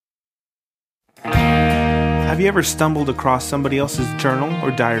Have you ever stumbled across somebody else's journal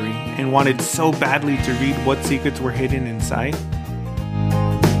or diary and wanted so badly to read what secrets were hidden inside?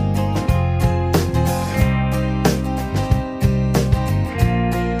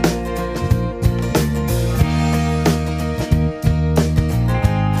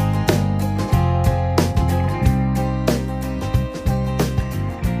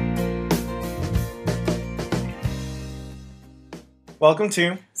 Welcome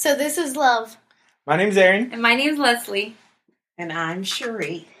to So This Is Love. My name's Aaron. And my name's Leslie. And I'm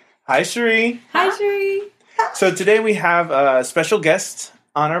Cherie. Hi, Cherie. Hi, Cherie. So today we have a special guest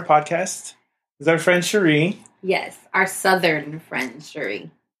on our podcast. It's our friend Cherie. Yes, our southern friend, Cherie.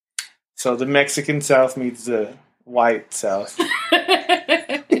 So the Mexican South meets the white South.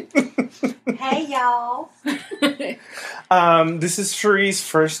 Hey, y'all. This is Cherie's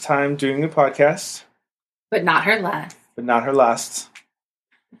first time doing the podcast. But not her last. But not her last.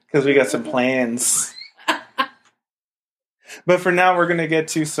 Because we got some plans. But for now, we're going to get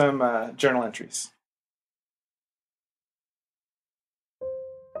to some journal entries.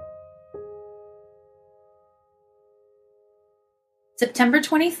 September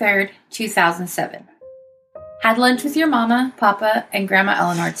 23rd, 2007. Had lunch with your mama, papa, and Grandma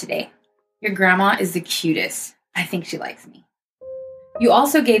Eleanor today. Your grandma is the cutest. I think she likes me. You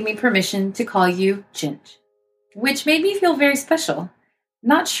also gave me permission to call you Ginge, which made me feel very special.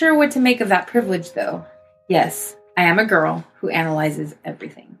 Not sure what to make of that privilege, though. Yes, I am a girl who analyzes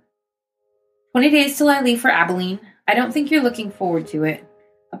everything. 20 days till I leave for Abilene. I don't think you're looking forward to it.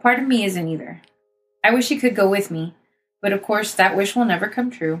 A part of me isn't either. I wish you could go with me, but of course that wish will never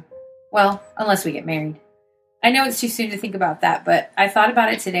come true. Well, unless we get married. I know it's too soon to think about that, but I thought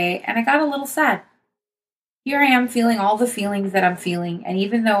about it today and I got a little sad. Here I am feeling all the feelings that I'm feeling, and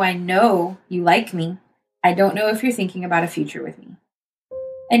even though I know you like me, I don't know if you're thinking about a future with me.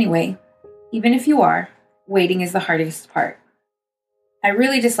 Anyway, even if you are, waiting is the hardest part. I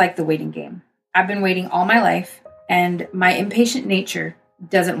really dislike the waiting game. I've been waiting all my life, and my impatient nature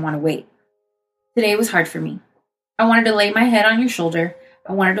doesn't want to wait. Today was hard for me. I wanted to lay my head on your shoulder.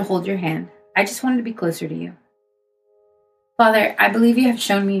 I wanted to hold your hand. I just wanted to be closer to you. Father, I believe you have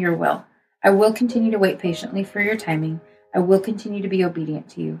shown me your will. I will continue to wait patiently for your timing. I will continue to be obedient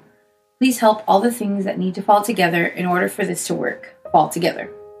to you. Please help all the things that need to fall together in order for this to work fall together.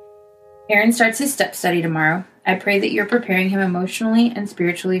 Aaron starts his step study tomorrow. I pray that you're preparing him emotionally and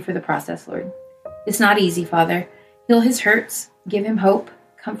spiritually for the process, Lord. It's not easy, Father. Heal his hurts, give him hope,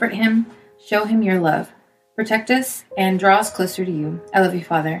 comfort him, show him your love. Protect us and draw us closer to you. I love you,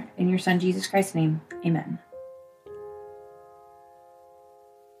 Father. In your Son, Jesus Christ's name, amen.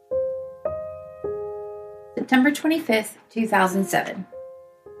 September 25th, 2007.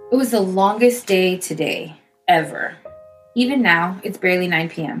 It was the longest day today, ever. Even now, it's barely 9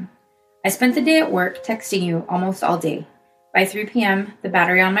 p.m. I spent the day at work texting you almost all day. By 3 p.m., the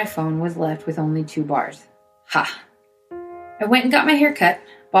battery on my phone was left with only 2 bars. Ha! I went and got my hair cut,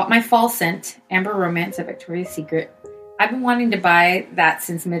 bought my fall scent, Amber Romance at Victoria's Secret. I've been wanting to buy that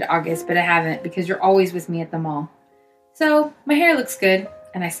since mid-August, but I haven't because you're always with me at the mall. So, my hair looks good,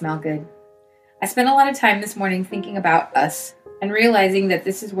 and I smell good. I spent a lot of time this morning thinking about us and realizing that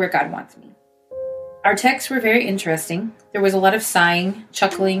this is where God wants me. Our texts were very interesting. There was a lot of sighing,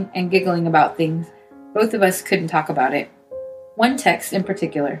 chuckling, and giggling about things. Both of us couldn't talk about it. One text in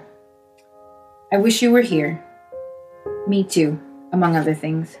particular. I wish you were here. Me too, among other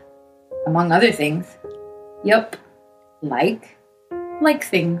things. Among other things? Yup. Like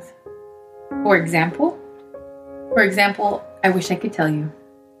things. For example, I wish I could tell you.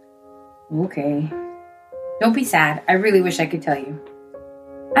 Okay. Don't be sad. I really wish I could tell you.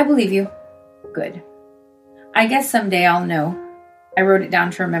 I believe you. Good. I guess someday I'll know. I wrote it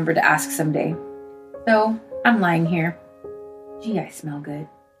down to remember to ask someday. So, I'm lying here. Gee, I smell good.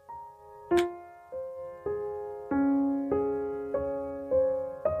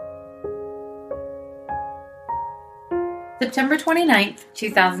 September 29th,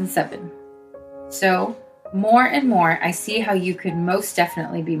 2007. So, more and more, I see how you could most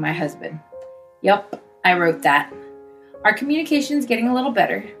definitely be my husband. Yup, I wrote that. Our communication's getting a little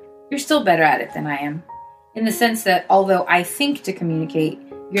better. You're still better at it than I am. In the sense that although I think to communicate,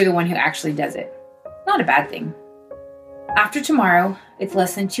 you're the one who actually does it. Not a bad thing. After tomorrow, it's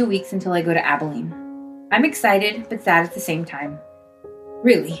less than 2 weeks until I go to Abilene. I'm excited, but sad at the same time.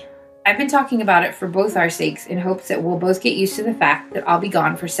 Really, I've been talking about it for both our sakes in hopes that we'll both get used to the fact that I'll be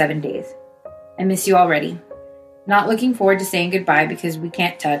gone for 7 days. I miss you already. Not looking forward to saying goodbye because we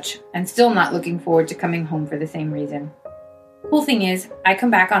can't touch, and still not looking forward to coming home for the same reason. Cool thing is, I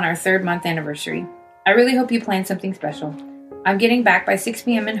come back on our 3rd month anniversary. I really hope you plan something special. I'm getting back by 6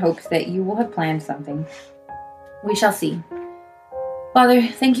 p.m. in hopes that you will have planned something. We shall see. Father,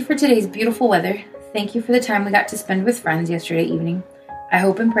 thank you for today's beautiful weather. Thank you for the time we got to spend with friends yesterday evening. I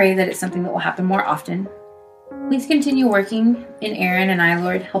hope and pray that it's something that will happen more often. Please continue working in Aaron and I,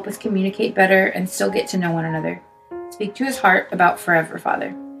 Lord. Help us communicate better and still get to know one another. Speak to his heart about forever,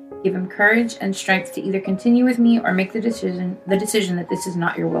 Father. Give him courage and strength to either continue with me or make the decision that this is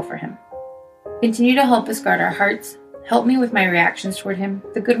not your will for him. Continue to help us guard our hearts. Help me with my reactions toward him,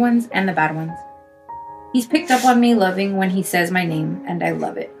 the good ones and the bad ones. He's picked up on me loving when he says my name, and I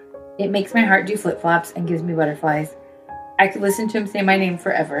love it. It makes my heart do flip-flops and gives me butterflies. I could listen to him say my name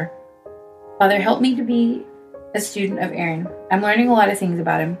forever. Father, help me to be a student of Aaron. I'm learning a lot of things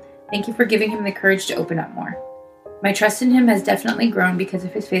about him. Thank you for giving him the courage to open up more. My trust in him has definitely grown because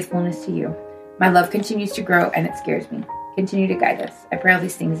of his faithfulness to you. My love continues to grow, and it scares me. Continue to guide us. I pray all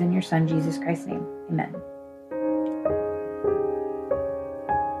these things in your Son, Jesus Christ's name. Amen.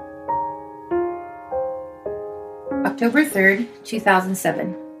 October 3rd,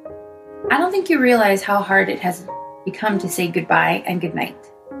 2007. I don't think you realize how hard it has become to say goodbye and goodnight.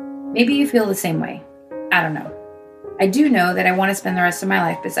 Maybe you feel the same way. I don't know. I do know that I want to spend the rest of my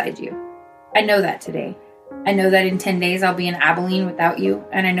life beside you. I know that today. I know that in 10 days I'll be in Abilene without you,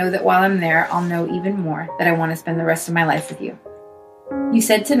 and I know that while I'm there, I'll know even more that I want to spend the rest of my life with you. You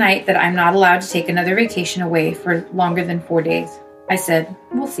said tonight that I'm not allowed to take another vacation away for longer than 4 days. I said,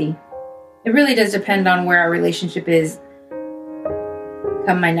 we'll see. It really does depend on where our relationship is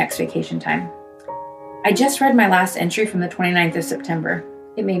come my next vacation time. I just read my last entry from the 29th of September.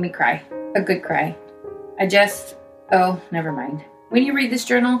 It made me cry. A good cry. Oh, never mind. When you read this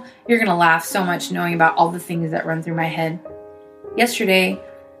journal, you're going to laugh so much knowing about all the things that run through my head. Yesterday,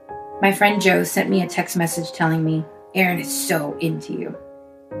 my friend Jo sent me a text message telling me, Aaron is so into you.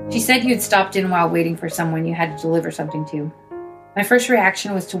 She said you had stopped in while waiting for someone you had to deliver something to. My first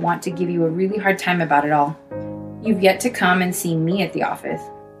reaction was to want to give you a really hard time about it all. You've yet to come and see me at the office,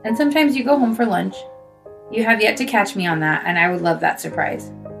 and sometimes you go home for lunch. You have yet to catch me on that, and I would love that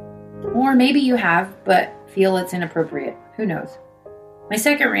surprise. Or maybe you have, but feel it's inappropriate. Who knows? My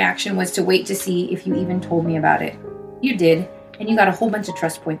second reaction was to wait to see if you even told me about it. You did, and you got a whole bunch of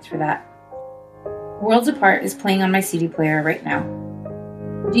trust points for that. Worlds Apart is playing on my CD player right now.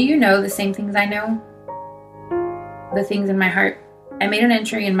 Do you know the same things I know? The things in my heart? I made an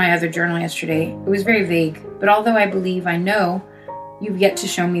entry in my other journal yesterday. It was very vague, but although I believe I know, you've yet to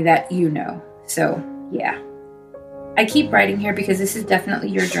show me that you know. So, yeah. I keep writing here because this is definitely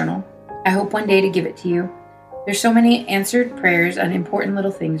your journal. I hope one day to give it to you. There's so many answered prayers and important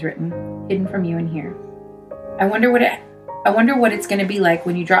little things written, hidden from you in here. I wonder what it's going to be like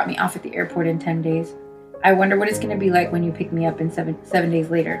when you drop me off at the airport in 10 days. I wonder what it's going to be like when you pick me up in 7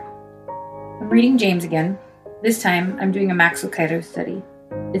 days later. I'm reading James again. This time, I'm doing a Max Lucado study.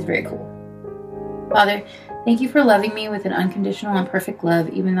 It's very cool. Father, thank you for loving me with an unconditional and perfect love,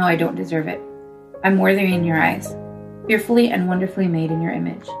 even though I don't deserve it. I'm worthy in your eyes, fearfully and wonderfully made in your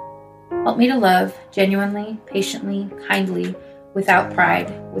image. Help me to love genuinely, patiently, kindly, without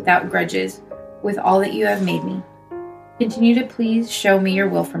pride, without grudges, with all that you have made me. Continue to please show me your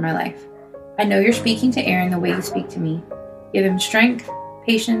will for my life. I know you're speaking to Aaron the way you speak to me. Give him strength,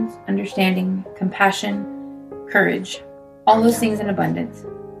 patience, understanding, compassion, courage, all those things in abundance.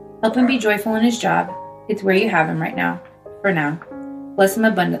 Help him be joyful in his job. It's where you have him right now, for now. Bless him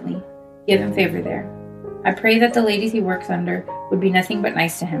abundantly. Give him favor there. I pray that the ladies he works under would be nothing but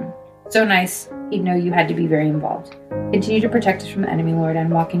nice to him. So nice, he'd know you had to be very involved. Continue to protect us from the enemy, Lord,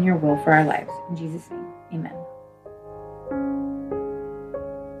 and walk in your will for our lives. In Jesus' name, amen.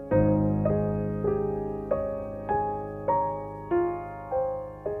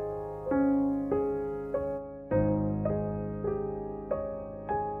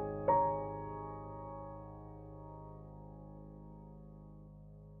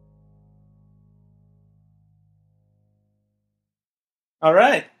 All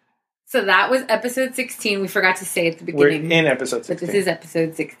right. So that was episode 16. We forgot to say at the We're beginning. in episode 16. But this is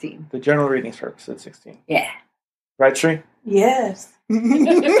episode 16. The journal readings for episode 16. Yeah. Right, Sri? Yes.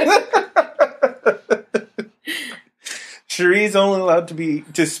 Shari's only allowed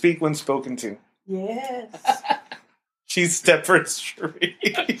to speak when spoken to. Yes. She's step first, Shari.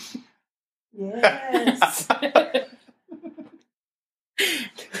 Yes.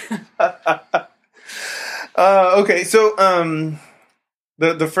 Okay, so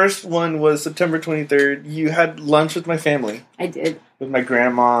the first one was September 23rd. You had lunch with my family. I did. With my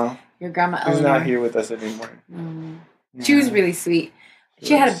grandma. Your grandma Eleanor. Who's not here with us anymore. She was really sweet.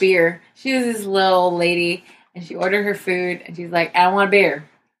 She had a beer. She was this little lady, and she ordered her food, and she was like, I don't want a beer.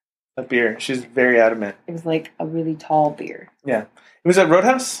 A beer. She's very adamant. It was like a really tall beer. Yeah. It was at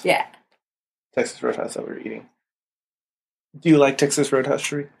Roadhouse? Yeah. Texas Roadhouse that we were eating. Do you like Texas Roadhouse,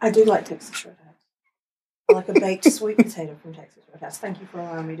 Sheree? I do like Texas Roadhouse. I like a baked sweet potato from Texas Roadhouse. Thank you for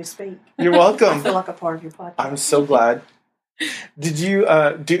allowing me to speak. You're I welcome. feel like a part of your podcast. I'm so glad. Did you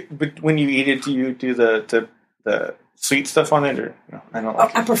but when you eat it, do you do the sweet stuff on it, or no? I don't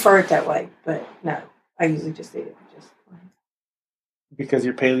like I it prefer it that way, but no, I usually just eat it just plain. because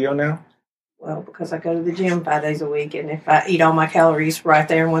you're paleo now. Well, because I go to the gym 5 days a week, and if I eat all my calories right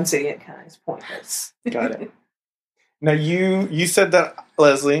there in one sitting, it kind of is pointless. Got it. Now you said that,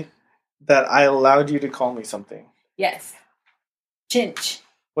 Leslie, that I allowed you to call me something. Yes. Chinch.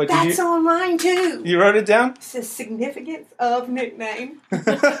 What did That's on mine too. you wrote it down? It's the significance of nickname.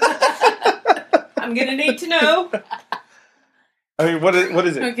 I'm gonna need to know. I mean, what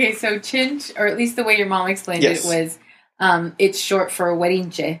is it? Okay, so Chinch, or at least the way your mom explained Yes. it, was it's short for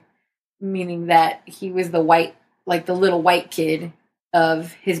Weddinche, meaning that he was the white, like the little white kid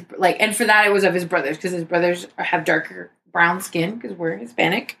of his, like, and for that it was of his brothers, because his brothers have darker brown skin because we're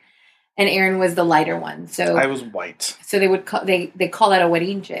Hispanic, and Aaron was the lighter one. So I was white. so they would call they call that a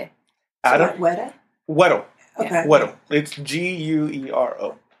Weddinche. Adam? So, Weta? Weddle. Okay. Weddle. It's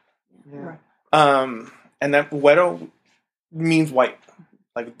Guero. Right. And that Weddle means white,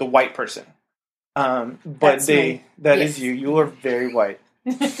 like the white person. But That's me. that Yes. is you. You are very white.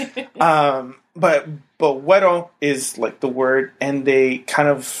 But Weddle is like the word, and they kind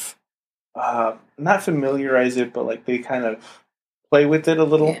of not familiarize it, but like they kind of play with it a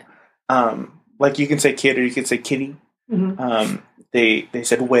little. Yeah. Like you can say kid or you can say kitty. Mm-hmm. They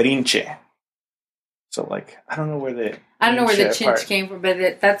said Weddinche. So like I don't know where the Chinch part. came from,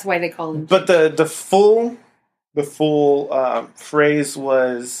 but that's why they call him. But the full phrase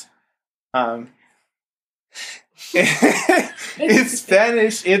was it's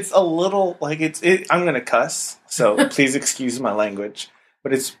Spanish. It's a little like I'm gonna cuss, so please excuse my language.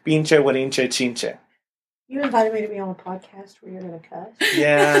 But it's pinche, weddinche, chinche. You invited me to be on a podcast where you're going to cuss.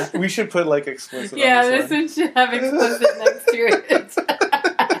 Yeah, we should put like explicit. Yeah, on this this one should have explicit next to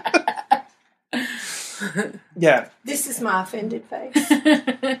it. Yeah, This is my offended face.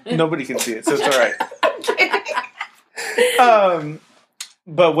 nobody can see it, so it's all right.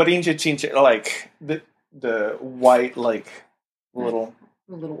 But weddinche, chinche, like the white, like little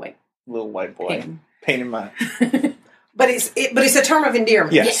little white white boy, pain. pain in my. But it's a term of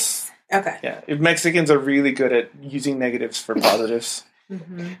endearment. Yes. Okay. Yeah, if Mexicans are really good at using negatives for positives.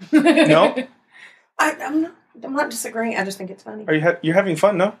 Mhm. No? I'm not disagreeing. I just think it's funny. Are you're having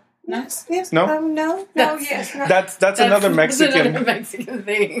fun? No, Yes. Yes. No? No. That's- Yes. No. that's another Mexican. Another Mexican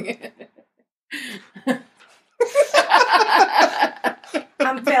thing.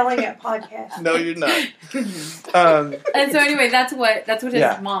 I'm failing at podcasts. No, you're not. And so anyway, that's what his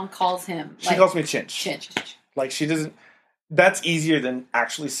Yeah. mom calls him. She calls me Chinch. Chinch, Like she doesn't. That's easier than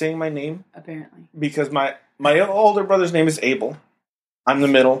actually saying my name apparently. because my older brother's name is Abel. I'm the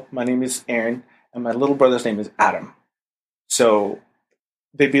middle. My name is Aaron, and my little brother's name is Adam. So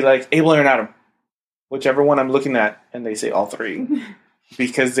they'd be like Abel, Aaron, Adam, whichever one I'm looking at, and they say all three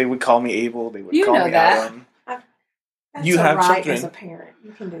because they would call me Abel. They would You call know me that. Adam. That's You have right children. as a parent.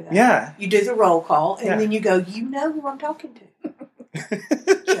 You can do that. Yeah. You do the roll call, and Yeah. then you go, you know who I'm talking to.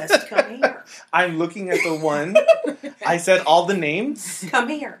 Just come here. I'm looking at the one. I said all the names. Come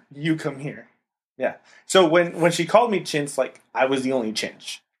here. You come here. Yeah. So when she called me Chinch, like I was the only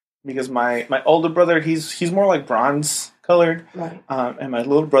Chinch because my older brother he's more like bronze colored, Right. and my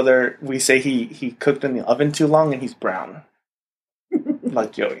little brother we say he cooked in the oven too long and he's brown,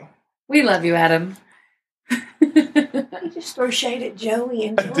 like Joey. We love you, Adam. You just throw shade at Joey,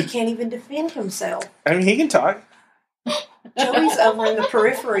 and Joey can't even defend himself. I mean he can talk. Joey's over in the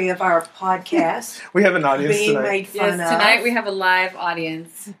periphery of our podcast, We have an audience being tonight. made fun Yes, of. tonight we have a live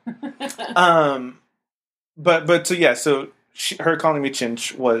audience. But so yeah, so her calling me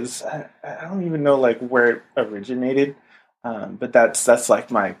Chinch was I don't even know like where it originated, but that's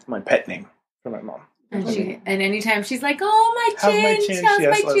like my pet name for my mom. And anytime she's like, "Oh my How's my chinch, chinch?" how's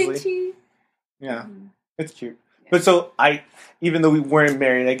Yes, my Leslie. chinchy?" Yeah, it's cute. But so even though we weren't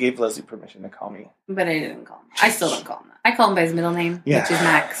married, I gave Leslie permission to call me But I didn't call him. I still don't call him that. I call him by his middle name, Yeah. which is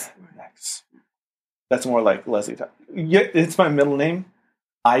Max. Max. That's more like Leslie talk. Yeah, it's my middle name.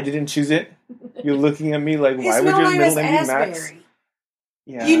 I didn't choose it. You're looking at me like, His why would middle your name middle is name be Max? Asbury.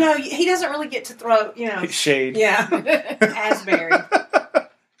 Yeah. You know, he doesn't really get to throw, Shade. yeah, Asbury.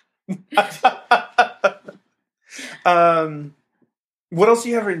 What else do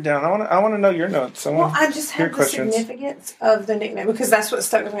you have written down? I want to know your notes. Well, I just Your have the questions. significance of the nickname because that's what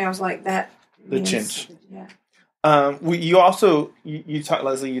stuck with me. I was like, that The means- Chinch. Yeah. You also you talked,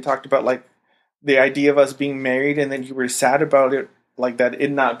 Leslie. You talked about like the idea of us being married, and then you were sad about it, like that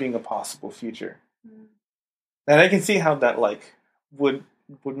it not being a possible future. And I can see how that like would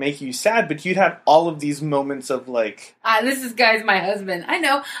make you sad, but you'd have all of these moments of like, This is guy's my husband. I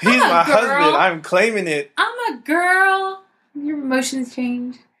know. he's I'm a my girl. husband. I'm claiming it. I'm a girl. Your emotions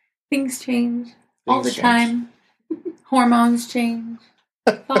change. Things change all the Things change. time. Hormones change.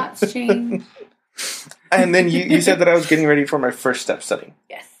 Thoughts change. And then you said that I was getting ready for my first step study,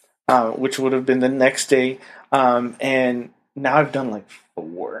 Yes. which would have been the next day. And now I've done like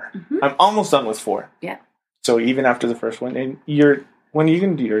 4. Mhm. I'm almost done with 4. Yeah. So even after the first one, and when are you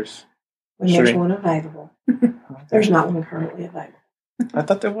going to do yours? When there's Sure. one available. There's not one currently available. I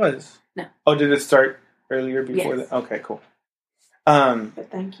thought there was. No. Oh, did it start earlier before Yes. that? Okay, cool. But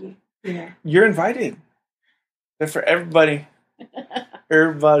thank you. Yeah. You're invited. They're for everybody.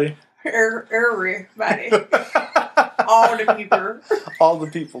 Everybody. Everybody. All the people. All the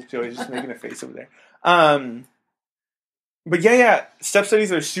people. Joey's just making a face over there. But yeah. Step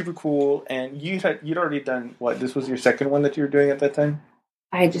studies are super cool. And you'd already done what? This was your second one that you were doing at that time?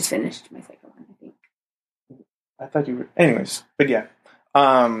 I had just finished my second one, I think. I thought you were. Anyways, but yeah.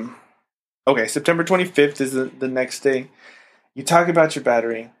 Okay, September 25th is the next day. You talk about your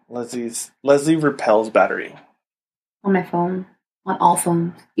battery. Leslie repels battery. On my phone. On all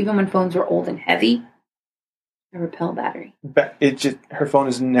phones. Even when phones were old and heavy. I repel battery. Her phone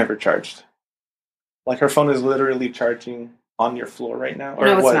is never charged. Like her phone is literally charging on your floor right now. Or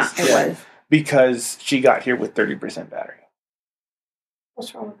No, it it's was. not. It Yeah. was. Because she got here with 30% battery.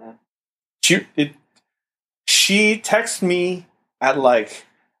 What's wrong with that? She texted me at like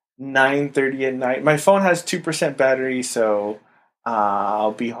 9:30 at night. My phone has 2% battery, so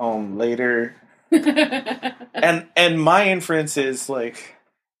I'll be home later. And my inference is like,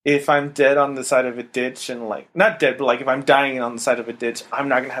 if I'm dead on the side of a ditch and like not dead, but like if I'm dying on the side of a ditch, I'm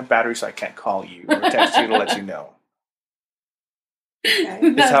not gonna have battery, so I can't call you or text you to let you know. Okay.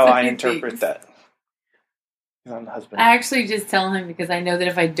 That's That's how what I he interpret thinks. that. 'Cause I'm the husband. I actually just tell him because I know that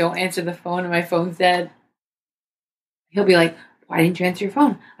if I don't answer the phone and my phone's dead, he'll be like, "Why didn't you answer your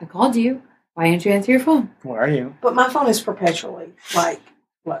phone? I called you. Why didn't you answer your phone?" Where are you? But my phone is perpetually like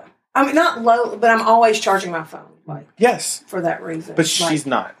low. I mean, not low, but I'm always charging my phone like Yes, for that reason. but she's Like,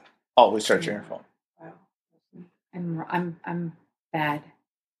 not always charging her phone. wow. I'm bad.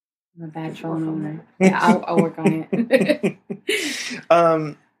 I'm a bad Did you work phone on owner. Yeah, I'll work on it.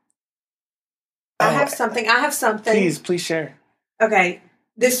 I have something. Please share. Okay,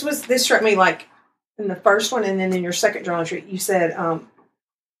 this struck me like in the first one, and then in your second journal entry, you said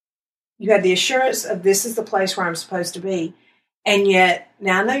you had the assurance of this is the place where I'm supposed to be, and yet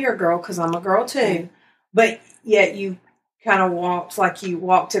now I know you're a girl because I'm a girl too, but yet you kind of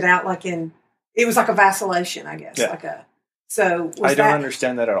walked it out like it was like a vacillation, I guess, Yeah. I don't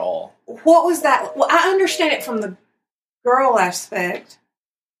understand that at all. What was that? Well, I understand it from the girl aspect.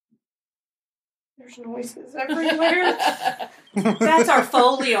 There's noises everywhere. That's our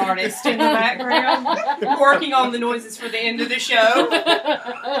Foley artist in the background working on the noises for the end of the show.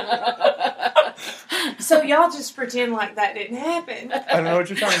 So y'all just pretend like that didn't happen. I don't know what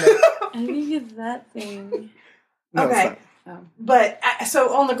you're talking about. I think it's that thing. No, it's Okay. not. But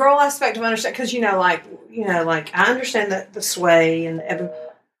so on the girl aspect of understand, because I understand the sway and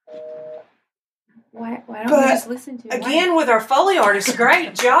Why don't But, you just listen to your again with our Foley artist,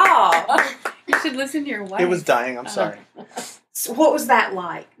 great job. wife? You should listen to your wife. It was dying. I'm sorry. So what was that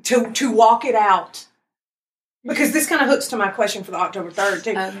like to walk it out? Because this kind of hooks to my question for the October 3rd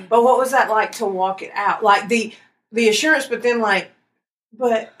too. But what was that like to walk it out? Like the assurance, but then like,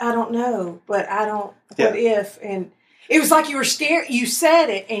 but I don't know, but I don't. What if? And it was like you were scared. You said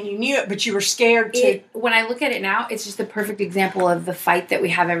it and you knew it, but you were scared to. When I look at it now, it's just a perfect example of the fight that we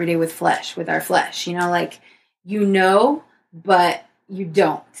have every day with our flesh. You know, like, but you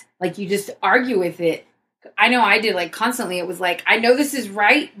don't. Like, you just argue with it. I know I did, like, constantly. It was like, I know this is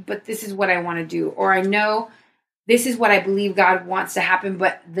right, but this is what I want to do. Or I know this is what I believe God wants to happen,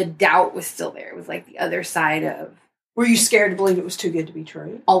 but the doubt was still there. It was like the other side of. Were you scared to believe it was too good to be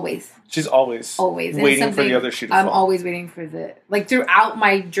true? Always. She's always And waiting for the other shoe to I'm fall. always waiting for like, throughout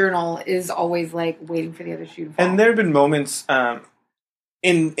my journal is always, like, waiting for the other shoe to fall. And there have been moments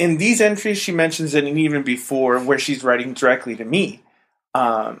in these entries, she mentions it, and even before, where she's writing directly to me,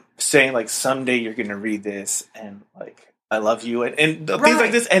 saying, like, someday you're going to read this, and, like, I love you, and things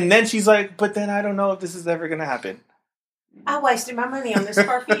like this. And then she's like, but then I don't know if this is ever going to happen. I wasted my money on this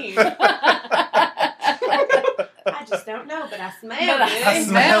perfume. I just don't know, but I smell good. I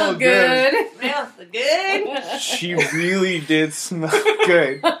smell good. Smells good. She really did smell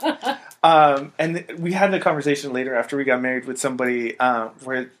good. And we had a conversation later after we got married with somebody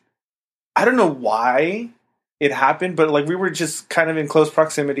where I don't know why it happened, but like we were just kind of in close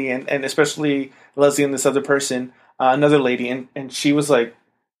proximity, and especially Leslie and this other person, another lady, and she was like,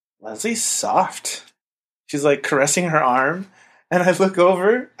 Leslie's soft. She's like caressing her arm, and I look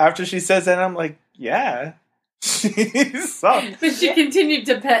over after she says that, and I'm like, yeah, she's soft. But she continued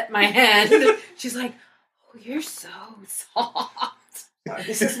to pet my hand. She's like, oh, you're so soft.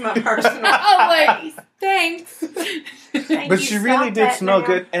 This is my personal. I'm like, thanks. But she really did smell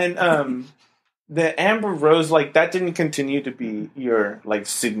good, and the amber rose, like that didn't continue to be your like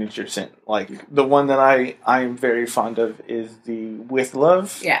signature scent. Like the one that I'm very fond of is the With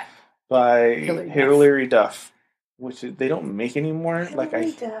Love, Yeah. by Hilary Duff, which they don't make anymore.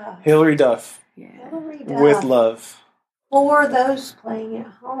 Duff. Hilary Duff, Hilary Duff. With Love. For those playing at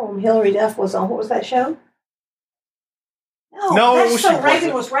home, Hilary Duff was on, what was that show? No, that's she so Raven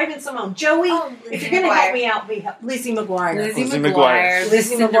wasn't. was Raven Simone. Joey, if you're going to help me out, be Lizzie McGuire. Lizzie Lizzie McGuire. The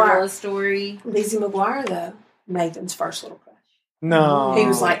Lizzie Cinderella McGuire. story. Lizzie McGuire, though, Nathan's first little crush. No, He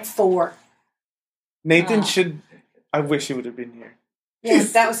was like 4. Nathan Oh. should. I wish he would have been here. Yeah,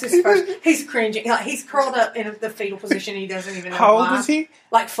 that was his first. He's cringing. Like, he's curled up in the fetal position. He doesn't even know How old why. was he?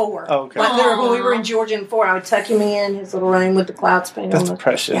 Like 4. Oh, okay. Like literally, when we were Aw. in Georgia in 4, I would tuck him in his little room with the clouds painted on That's the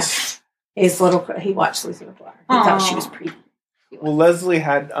precious. his little. He watched Lizzie McGuire. He thought she Aw. was pretty. Well, Leslie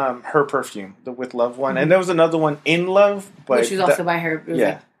had her perfume, the With Love one, and there was another one, In Love, but Which was also by her. It was yeah,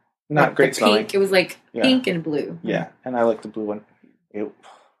 like, not the great smelling. pink. It was like Yeah. pink and blue. Yeah, and I like the blue one.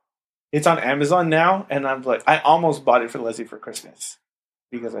 It's on Amazon now, and I'm like, I almost bought it for Leslie for Christmas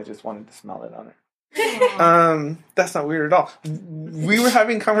because I just wanted to smell it on her. That's not weird at all. We were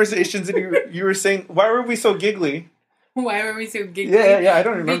having conversations, and you were saying, why were we so giggly? Why were we so giggly? Yeah, I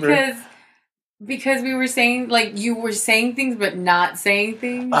don't remember. Because we were saying, like, you were saying things but not saying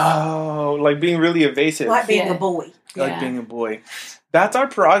things. Oh, like being really evasive, Like being Yeah. a boy. like being a boy. That's our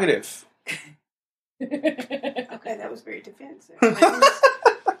prerogative. Okay, that was very defensive.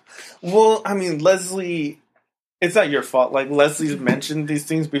 Well, I mean, Leslie, it's not your fault. Like Leslie's mentioned these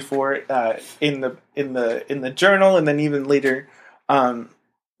things before in the journal, and then even later.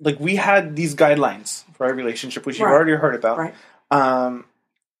 Like we had these guidelines for our relationship, which you've Right. already heard about. Right.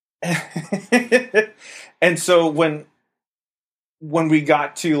 And so when we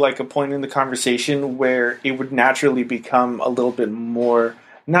got to like a point in the conversation where it would naturally become a little bit more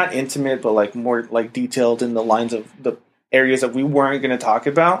not intimate, but like more like detailed in the lines of the areas that we weren't going to talk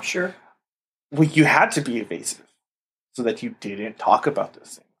about, Sure. you had to be evasive so that you didn't talk about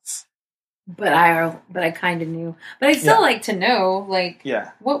those things. But I kind of knew. But I still Yeah. like to know, like,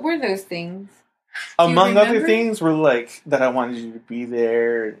 Yeah. what were those things? Do you Among other remember? things were like that I wanted you to be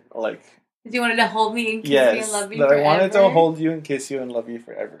there, like Did you wanted to hold me and kiss me yes, and love you that forever? I wanted to hold you and kiss you and love you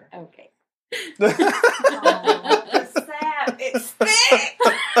forever. Okay. Oh, it's sad. It's thick.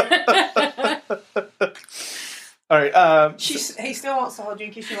 All right. He still wants to hold you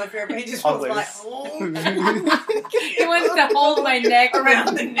and kiss you like forever. He just wants Always. like, oh. He wants to hold my neck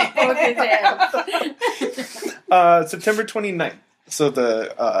Around the neck. both his hands. September 29th. So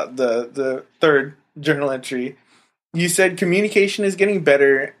the third journal entry. You said communication is getting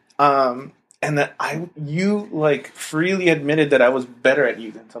better, and that you like freely admitted that I was better at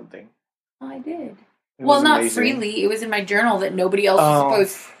you than something. Oh, I did. It Well, was not amazing. freely. It was in my journal that nobody else Oh.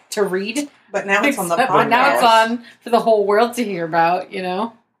 was supposed to read. But now it's on the podcast. But now it's on for the whole world to hear about, you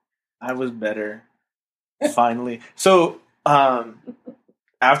know? I was better. Finally. So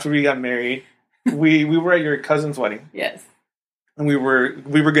after we got married, we were at your cousin's wedding. Yes. And we were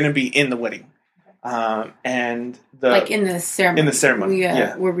going to be in the wedding, and Like in the ceremony. in the ceremony,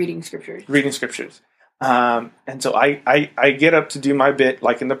 yeah. We're reading scriptures. reading scriptures. And so I get up to do my bit,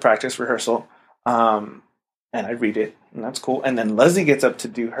 like in the practice rehearsal, and I read it, and that's cool. And then Leslie gets up to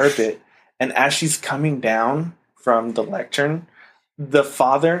do her bit, and as she's coming down from the lectern, the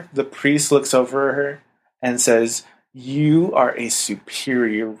priest, looks over her and says, "You are a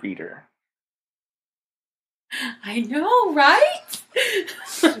superior reader." I know, right?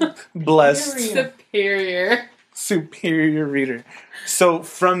 Blessed. Superior reader. So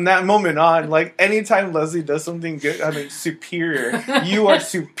from that moment on, like anytime Leslie does something good, I mean superior. You are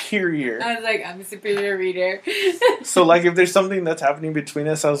superior. I was like, I'm a superior reader. So like if there's something that's happening between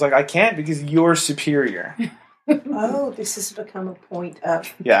us, I was like, I can't because you're superior. Oh, this has become a point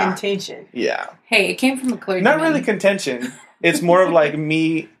of Yeah. contention. Yeah. Hey, it came from a clergyman. Not really contention. It's more of like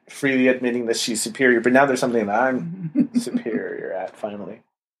me freely admitting that she's superior, but now there's something that I'm superior at finally.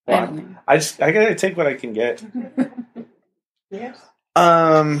 Well, Finally. I gotta take what I can get. Yes.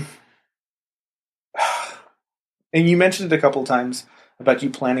 And you mentioned it a couple times about you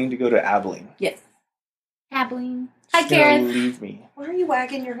planning to go to Abilene. Yes. Abilene. Hi, She's gonna Karen. leave me. Why are you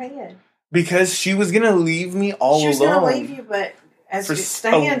wagging your head? Because she was going to leave me all alone. She was going to leave you, but as For it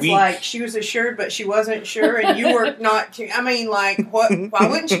stands, week. like, she was assured, but she wasn't sure, and you were not. I mean, like, what? Why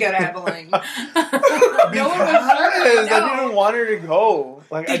wouldn't you go to Abilene? No one was sure. Because I didn't want her to go.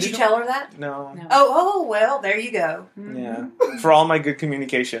 Like, Did you tell her that? No. Oh, well, there you go. Yeah. For all my good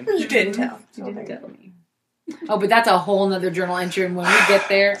communication. You didn't tell. She didn't tell me. Oh, but that's a whole nother journal entry, and when we get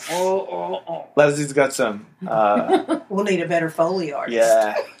there, oh. Leslie's got some. We'll need a better Foley artist.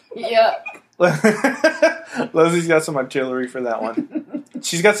 Yeah. Yeah. Leslie's got some artillery for that one.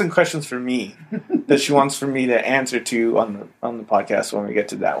 She's got some questions for me that she wants for me to answer to on the podcast when we get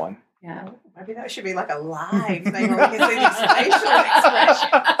to that one. Yeah. Maybe that should be like a live thing where we can see these facial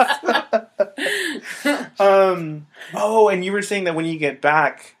expressions. Oh, and you were saying that when you get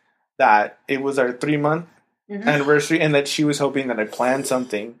back, that it was our 3-month anniversary, and that she was hoping that I planned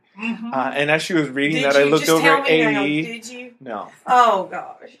something. Mm-hmm. And as she was reading Did that, I you looked just over tell at me now? AE. Did you? No. Oh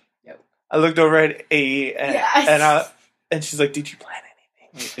gosh. I looked over at AE, Yes. and she's like, "Did you plan anything?"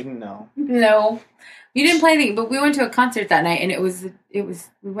 I said, "No." No. You didn't play anything, but we went to a concert that night, and it was we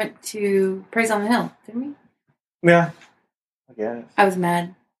went to Praise on the Hill, didn't we? Yeah. I guess. I was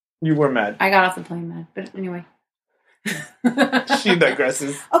mad. You were mad. I got off the plane mad, but anyway. She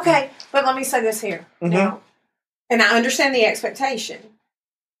digresses. Okay, but let me say this here now, and I understand the expectation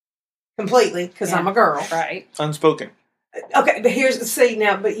completely because I'm a girl, Right. Unspoken. Okay, but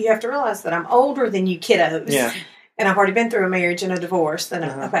but you have to realize that I'm older than you kiddos. Yeah. And I've already been through a marriage and a divorce.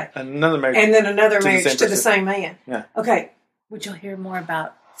 Okay. Another marriage. And then another to the marriage same to the person. same man. Yeah. Okay. Which you'll hear more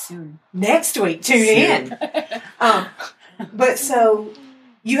about soon. Next week, tune in. But so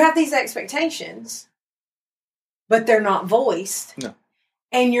you have these expectations, but they're not voiced. No.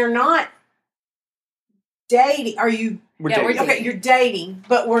 And you're not dating. Are you? We're Yeah, dating. we're Okay, you're dating,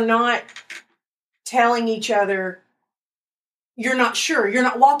 but we're not telling each other. You're not sure. You're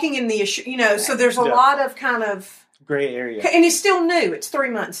not walking in the, so there's a lot of kind of gray area. and it's still new. It's 3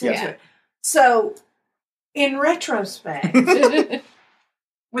 months into it. So in retrospect,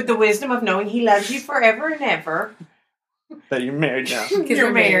 with the wisdom of knowing he loves you forever and ever, That you're married now. you're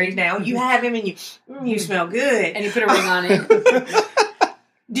we're married married. now. You have him and you smell good. And you put a ring on it.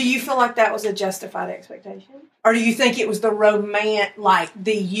 Do you feel like that was a justified expectation? Or do you think it was the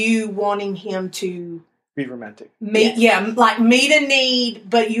you wanting him to Be romantic. meet a need,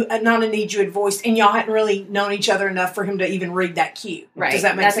 but not a need you had voiced, and y'all hadn't really known each other enough for him to even read that cue. Right. Does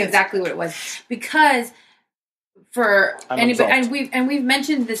that make That's sense? exactly what it was. Because for I'm anybody, absolved. and we've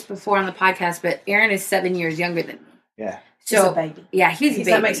mentioned this before on the podcast, but Aaron is 7 years younger than me. Yeah. He's a baby. Yeah, he's a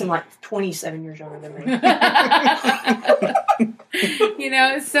baby. That makes him like 27 years younger than me.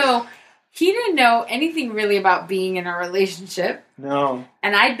 So he didn't know anything really about being in a relationship, No.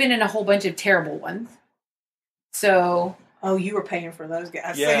 and I'd been in a whole bunch of terrible ones. So Oh, you were paying for those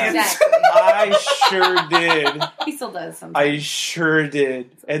guys. Yeah. exactly, I sure did. he still does sometimes. I sure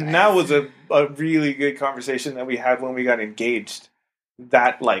did. And that was a really good conversation that we had when we got engaged.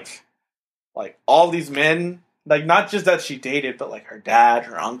 That, like all these men, like, not just that she dated, but, like, her dad,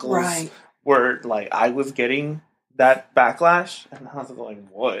 her uncles, Right. were, like, I was getting that backlash. And I was like,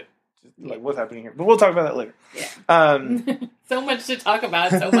 what? Like, what's happening here? But we'll talk about that later. Yeah. So much to talk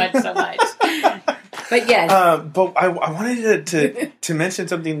about. So much. But yes. But I wanted to mention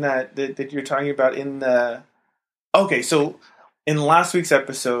something that you're talking about in the... Okay, so in last week's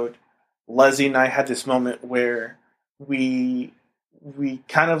episode, Leslie and I had this moment where we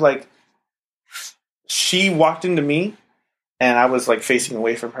kind of like... She walked into me, and I was like facing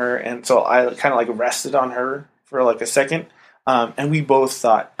away from her, and so I kind of like rested on her for like a second, and we both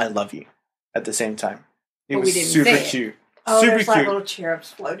thought, I love you, at the same time. It But we was didn't super say it. cute. Oh, Super there's like cute. little cherubs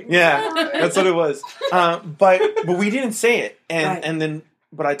floating. Yeah, that's what it was. But we didn't say it, Right. and then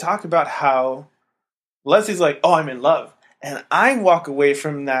I talk about how Leslie's like, "Oh, I'm in love," and I walk away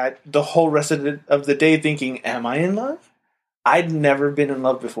from that the whole rest of the day thinking, "Am I in love?" I'd never been in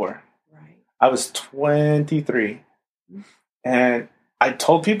love before. Right. I was 23, and I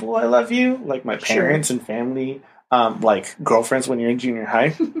told people I love you, like my parents and family, like girlfriends when you're in junior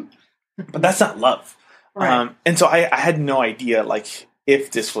high, but that's not love. Right. And so I had no idea, like,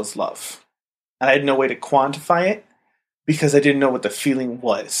 if this was love. And I had no way to quantify it because I didn't know what the feeling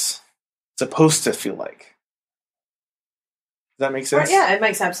was supposed to feel like. Does that make sense? Right, yeah, it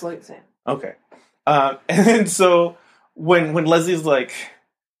makes absolute sense. Okay. And then so when Leslie's, like,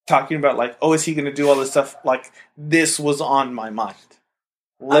 talking about, like, oh, is he going to do all this stuff? Like, this was on my mind.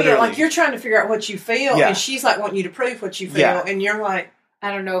 Literally. Oh, yeah, like you're trying to figure out what you feel, Yeah. and she's like wanting you to prove what you feel, Yeah. and you're like... I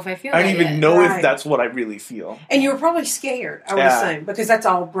don't know if I feel I that don't even yet. know Right. if that's what I really feel. And you were probably scared, I would Yeah. assume, because that's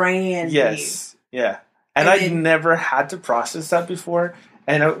all brand Yes. Yeah. And And I'd then- never had to process that before.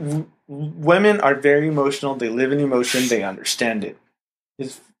 And women are very emotional. They live in emotion. They understand it.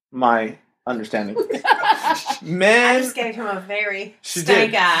 Is my understanding. Men, I just gave him a very she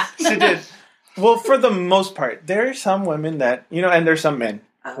stank did. eye. She did. Well, for the most part, there are some women that and there's some men,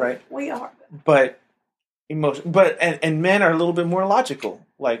 right? We are But and men are a little bit more logical.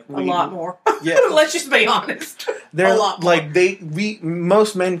 Like a lot more. Yeah. Let's just be honest. They're a lot more. like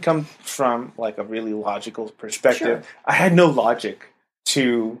most men come from like a really logical perspective. Sure. I had no logic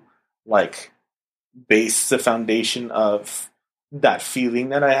to like base the foundation of that feeling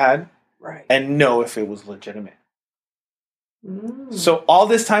that I had Right. and know if it was legitimate. Mm. So all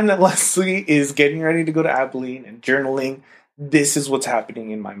this time that Leslie is getting ready to go to Abilene and journaling, this is what's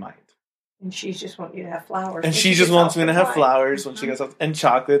happening in my mind. And she's just wanting you to have flowers. And she just wants me to have flowers when she gets up, and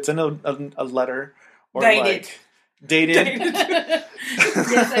chocolates and a letter. Or Dated. like dated.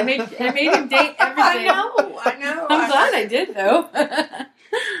 Yes, I made him date everything. I know. I'm glad I did though.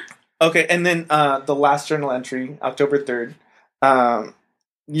 Okay, and then the last journal entry, October 3rd.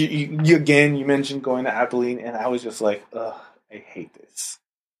 You mentioned going to Abilene, and I was just like, ugh, I hate this.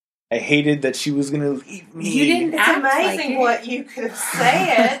 I hated that she was going to leave me. You didn't It's act amazing like what you could have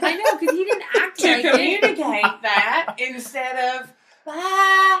said I know, because he didn't act to like communicate that instead of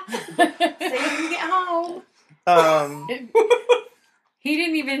bye. See you when you get home. He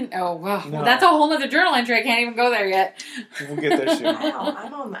didn't even. Oh, well, No. that's a whole other journal entry. I can't even go there yet. We'll get there soon. Wow,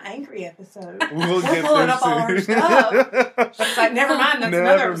 I'm on the angry episode. We'll We're get pulling there up all our soon. stuff. She's like, never mind, that's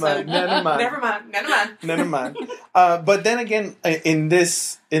another episode. Never mind. Never mind. But then again, in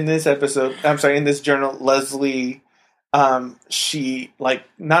this episode, in this journal, Leslie, she like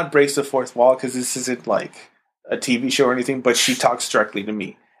not breaks the fourth wall because this isn't like a TV show or anything, but she talks directly to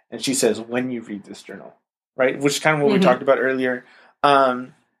me and she says, "When you read this journal," right? Which is kind of what we talked about earlier.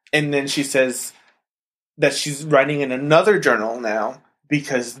 And then she says that she's writing in another journal now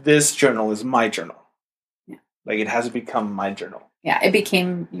because this journal is my journal. Yeah. Like it has become my journal. Yeah, it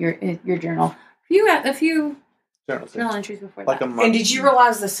became your journal. A few Journal entries before like that. a month. And did you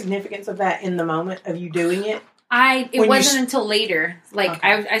realize the significance of that in the moment of you doing it? It wasn't until later. Like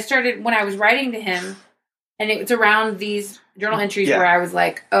Okay. I started when I was writing to him, and it was around these journal entries Yeah. where I was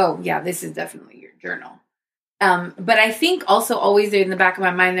like, "Oh yeah, this is definitely your journal." But I think also always there in the back of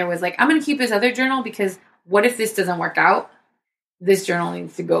my mind there was like, I'm going to keep this other journal because what if this doesn't work out? This journal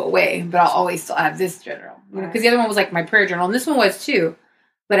needs to go away, but I'll always still have this journal. Because the other one was like my prayer journal, and this one was too.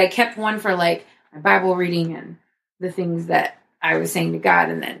 But I kept one for like my Bible reading and the things that I was saying to God,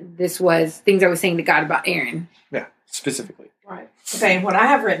 and then this was things I was saying to God about Aaron. Yeah, specifically. Right. Okay, and what I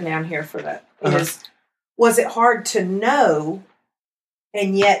have written down here for that is, was it hard to know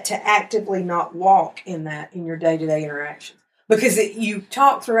and yet to actively not walk in that in your day-to-day interactions? Because you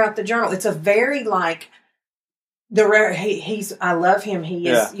talk throughout the journal. It's a very like, I love him. He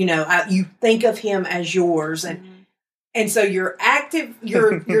is, you think of him as yours. And so you're active,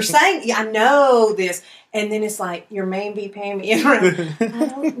 you're saying, yeah, I know this. And then it's like, your maybe Pammy. I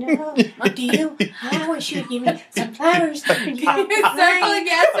don't know. I wish you'd give me some flowers. Circle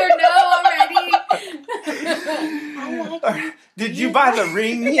yes or no already. I like you. Did you buy the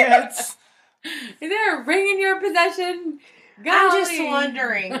ring yet? Is there a ring in your possession? I'm just Golly.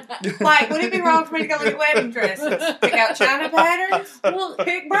 wondering, like, would it be wrong for me to go get wedding dresses? Pick out China patterns? Well,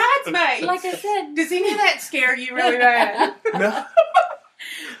 Pick bridesmaids? like I said, Does any of that scare you really bad? No.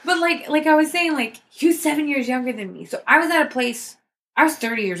 but like I was saying, like he was 7 years younger than me, so I was at a place. I was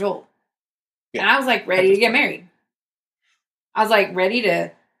 30 years old, and I was like ready to get married. I was like ready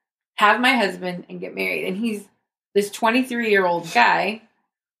to have my husband and get married, and he's this 23-year-old guy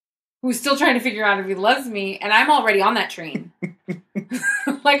who's still trying to figure out if he loves me, and I'm already on that train.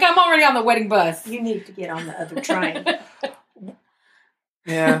 Like, I'm already on the wedding bus. You need to get on the other train.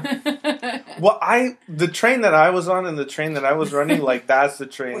 Yeah. Well, the train that I was on and the train that I was running, like, that's the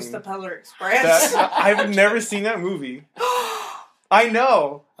train. What's the Polar Express? I've never seen that movie. I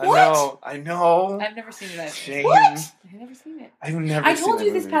know. What? I know. I've never seen it. Shame. What? I've never seen it. I've never I seen told that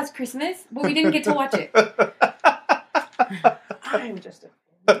you this movie. past Christmas, but we didn't get to watch it. I'm just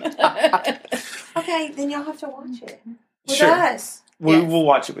okay, then y'all have to watch it with Sure. us. We'll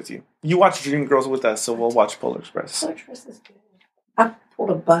watch it with you. You watch Dream Girls with us, so we'll watch Polar Express. Polar Express is good. I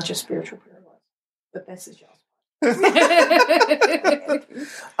pulled a bunch of spiritual parallels, but that's just y'all.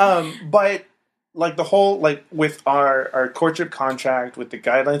 But like the whole, like with our courtship contract, with the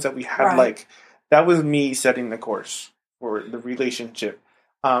guidelines that we had, Right. like that was me setting the course for the relationship.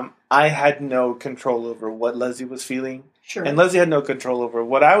 I had no control over what Leslie was feeling, Sure. and Leslie had no control over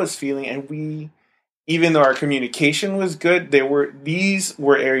what I was feeling. And even though our communication was good, these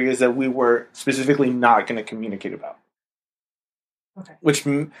were areas that we were specifically not going to communicate about. Okay. which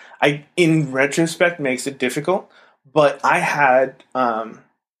in retrospect makes it difficult. But I had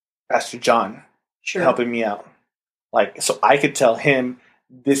Pastor John Sure. helping me out, like, so I could tell him,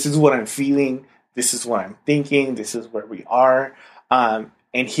 this is what I'm feeling, this is what I'm thinking, this is where we are, and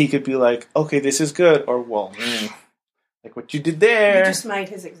he could be like, okay, this is good, or well, like what you did there. You just made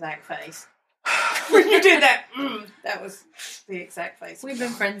his exact face. When you did that, that was the exact face. We've been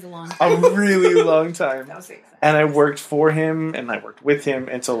friends a long time. A really long time. That was the exact And I face. worked for him, and I worked with him,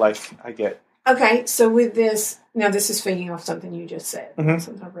 and so, like, I get... Okay, so with this, now this is feeding off something you just said, Mhm.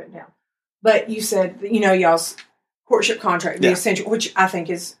 something I've written down. But you said, y'all's courtship contract, the Yeah. essential, which I think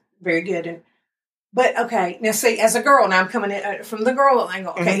is very good. But okay, now see, as a girl, now I'm coming in from the girl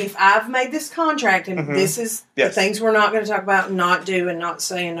angle. Okay, Mhm. if I've made this contract and Mhm. this is Yes. the things we're not going to talk about, and not do, and not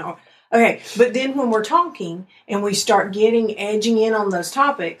say, and all. Okay, but then when we're talking and we start edging in on those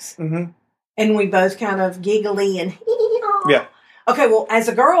topics, Mm-hmm. and we both kind of giggly and Yeah. Okay, well, as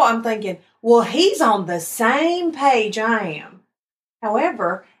a girl, I'm thinking, well, he's on the same page I am.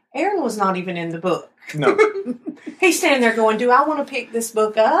 However, Aaron was not even in the book. No. He's standing there going, do I want to pick this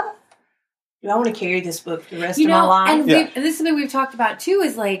book up? Do I want to carry this book the rest You of my know, life? and Yeah. and this is something we've talked about too,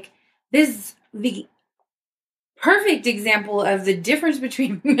 is like, this, the perfect example of the difference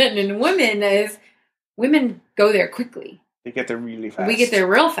between men and women is women go there quickly. They get there really fast. We get there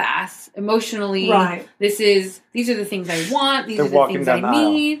real fast, emotionally. Right. These are the things I want. These They're are the walking things down I the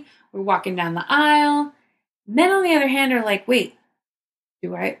aisle. need. We're walking down the aisle. Men, on the other hand, are like, wait,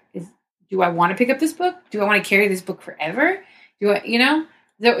 do I want to pick up this book? Do I want to carry this book forever?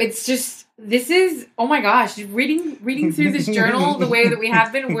 So it's just, this is, oh my gosh, reading through this journal the way that we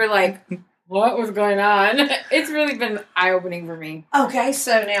have been, we're like, what was going on? It's really been eye-opening for me. Okay,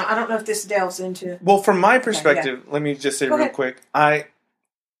 so now, I don't know if this delves into... Well, from my perspective, let me just say Go real ahead. quick.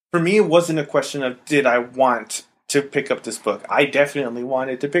 For me, it wasn't a question of did I want to pick up this book. I definitely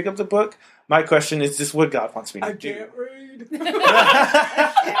wanted to pick up the book. My question is this what God wants me to do? read.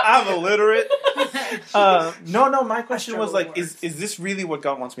 I'm illiterate. No. My question was struggle like, with is this really what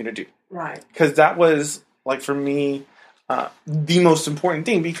God wants me to do? Right. Because that was, like, for me, the most important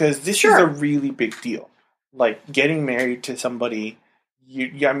thing, because this Sure. is a really big deal. Like, getting married to somebody,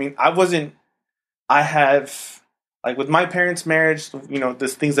 I have, like, with my parents' marriage,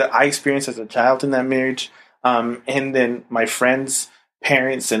 there's things that I experienced as a child in that marriage, and then my friends'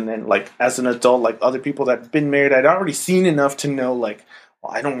 parents, and then, like, as an adult, like, other people that have been married, I'd already seen enough to know, like,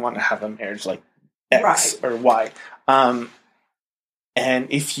 well, I don't want to have a marriage like X or Y. And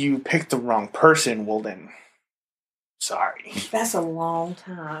if you pick the wrong person, well, then, sorry. That's a long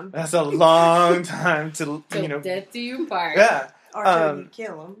time. That's a long time to, Till death do you part. yeah. Or till you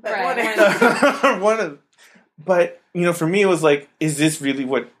kill him. But Right. whatever. But, for me, it was like, is this really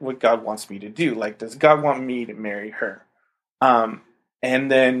what God wants me to do? Like, does God want me to marry her?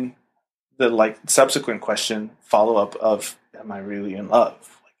 And then the, like, subsequent question, follow-up of, am I really in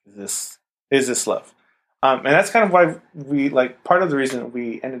love? Like, is this love? And that's kind of why we, like, part of the reason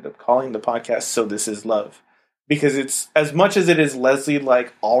we ended up calling the podcast So This Is Love. Because it's, as much as it is Leslie,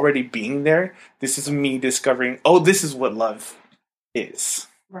 like, already being there, this is me discovering, oh, this is what love is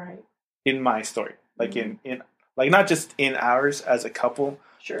Right. in my story. Like, in like, not just in ours as a couple,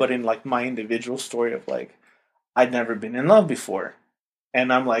 Sure. but in, like, my individual story of, like, I'd never been in love before.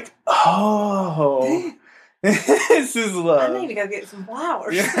 And I'm like, oh, this is love. I need to go get some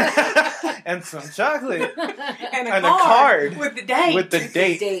flowers. And some chocolate. and And a card. with the date. With the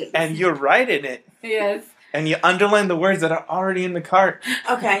date. date. And you're writing it. Yes. And you underline the words that are already in the card.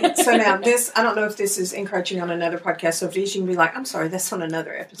 Okay, so now this, I don't know if this is encroaching on another podcast, so if it is, you can be like, I'm sorry, that's on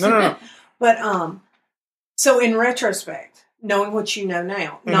another episode. No. But, so in retrospect, knowing what you know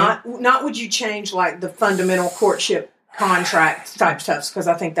now, not would you change, like, the fundamental courtship contract type stuff, because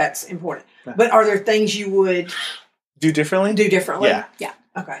I think that's important. Yeah. But are there things you would Do differently? do differently? Yeah. Yeah.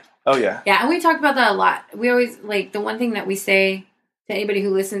 Okay. Oh, yeah. Yeah, and we talk about that a lot. We always, like, the one thing that we say to anybody who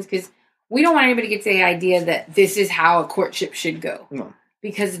listens, because we don't want anybody to get the idea that this is how a courtship should go. No.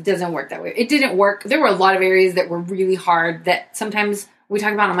 Because it doesn't work that way. It didn't work. There were a lot of areas that were really hard that sometimes we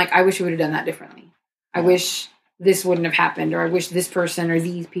talk about, and I'm like, I wish we would have done that differently. I wish this wouldn't have happened, or I wish this person or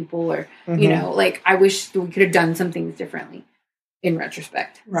these people, or, like, I wish we could have done some things differently in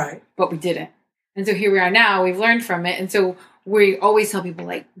retrospect. Right. But we didn't. And so here we are now. We've learned from it. And so we always tell people,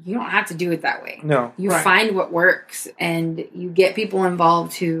 like, you don't have to do it that way. No. You Right. find what works, and you get people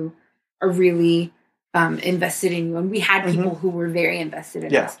involved who are really invested in you. And we had people who were very invested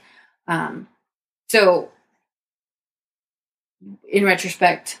in us. So in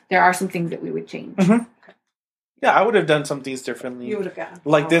retrospect, there are some things that we would change. Yeah, I would have done some things differently. You would have gotten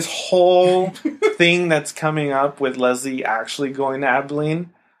Like this whole thing that's coming up with Leslie actually going to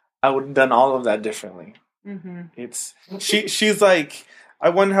Abilene, I would have done all of that differently. Mm-hmm. It's she's like, I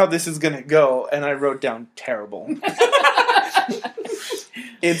wonder how this is gonna go, and I wrote down terrible.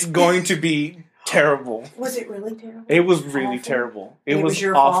 It's going to be terrible. Was it really terrible? It was really Awful? terrible. It And it was was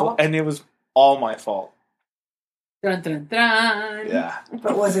your awful, fault? and it was all my fault. Dun, dun, dun. Yeah.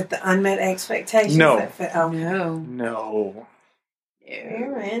 But was it the unmet expectations? No. That fit? Oh, No. No.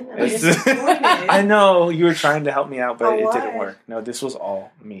 Aaron, I'm It's- disappointed. I know you were trying to help me out, but Oh, it why? didn't work. No, this was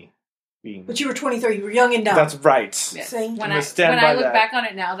all me being. But you were 23. You were young and dumb. That's right. Yes. See? When I'm I gonna stand when I by look that. back on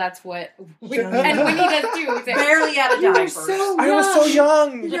it now, that's what. Young And when he does too, he's like, barely out of "You were diapers. so I was so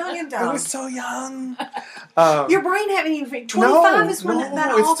young. Young and I dumb. was so young. Your brain haven't even. 25 no, is when no,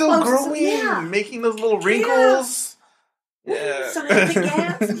 that it's all still closes. growing, Yeah. making those little wrinkles. Yeah. Some of the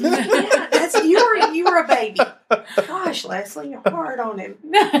gaps. Yeah, that's you were a baby. Gosh, Leslie, you're hard on him.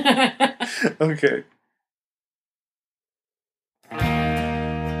 Okay.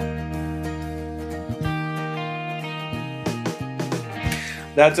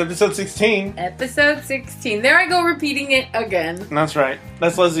 That's episode 16. Episode 16. There I go repeating it again. That's right.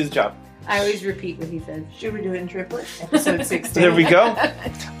 That's Leslie's job. I always repeat what he says. Should we do it in triplets? Episode 16. There we go.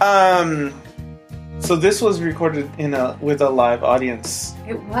 So this was recorded with a live audience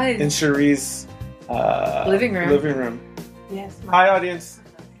It was. in Cherie's Living room. Living room. Yes. Hi, audience.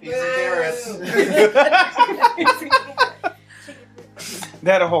 He's and carrots.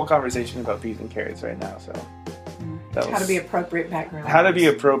 They had a whole conversation about peas and carrots right now, so that was How to be appropriate background. how to be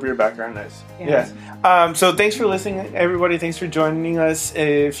appropriate background noise. Yeah. Yes. So thanks for listening, everybody. Thanks for joining us.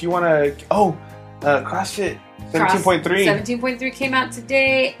 If you want to, CrossFit 17.3. 17.3 came out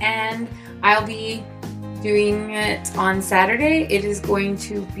today, and I'll be doing it on Saturday. It is going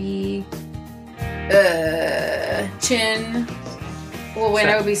to be chin. Well, when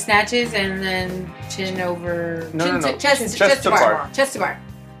it would be snatches and then chin over No. chest Chest to to bar. bar. Chest to bar.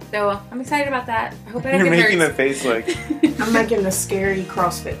 So I'm excited about that. I hope I don't You're get making hurt. a face like. I'm making the scary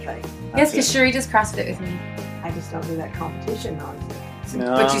CrossFit face. Yes, because Sheree does CrossFit with me, I just don't do that competition nonsense. No,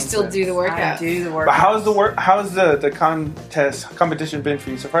 but you still do the I workout. do the work. But how's the competition been for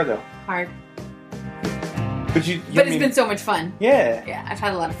you so far, though? Hard, But you but mean- it's been so much fun. yeah. Yeah, I've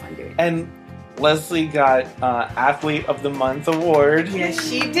had a lot of fun doing it. And Leslie got Athlete of the Month award, Yes,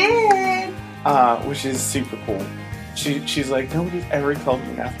 she did. which is super cool. She's like, nobody's ever called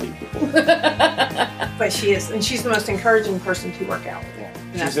me an athlete before. But she is, and she's the most encouraging person to work out with. Yeah.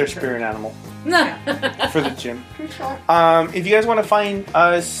 And She's that's their for sure. spirit animal No. for the gym. For sure. If you guys want to find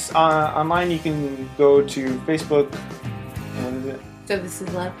us online, you can go to Facebook. What is it? So this is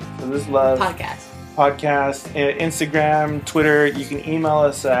love So this is Love podcast. Instagram, Twitter. You can email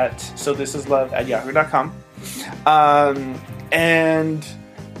us at sothissislove@yahoo.com. And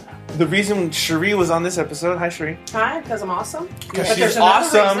the reason Cherie was on this episode, hi Cherie, Hi, because I'm awesome. because But she's there's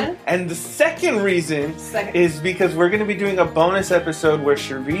another awesome. reason. And the second reason Second. is because we're going to be doing a bonus episode where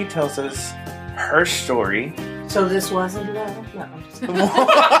Cherie tells us her story. So this wasn't love. No, I'm just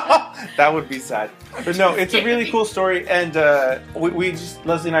That would be sad. But no, it's a really cool story, and we just,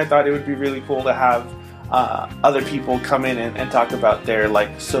 Leslie and I thought it would be really cool to have other people come in and talk about their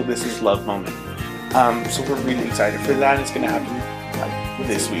so this is love moment. So we're really excited for that. It's going to happen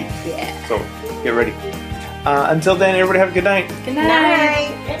this week. Yeah. So get ready. Until then, everybody have a good night. Good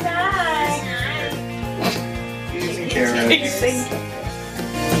night. Good night. Easy, Karen. Thank you.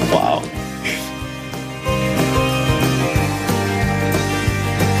 Wow.